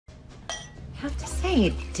have to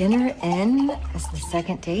say, dinner in as the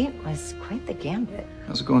second date was quite the gambit.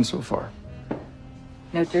 How's it going so far?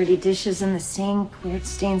 No dirty dishes in the sink, weird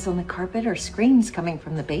stains on the carpet, or screams coming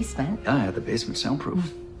from the basement. Yeah, I had the basement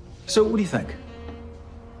soundproof. So what do you think?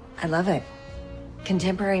 I love it.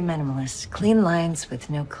 Contemporary minimalist, clean lines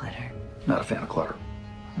with no clutter. Not a fan of clutter.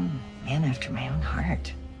 Man after my own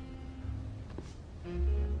heart.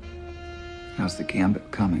 How's the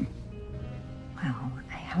gambit coming? Well,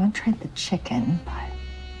 I haven't tried the chicken, but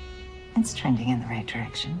it's trending in the right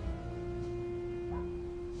direction.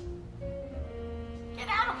 Get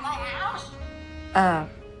out of my house!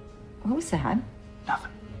 What was that?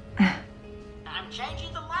 Nothing. I'm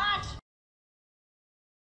changing the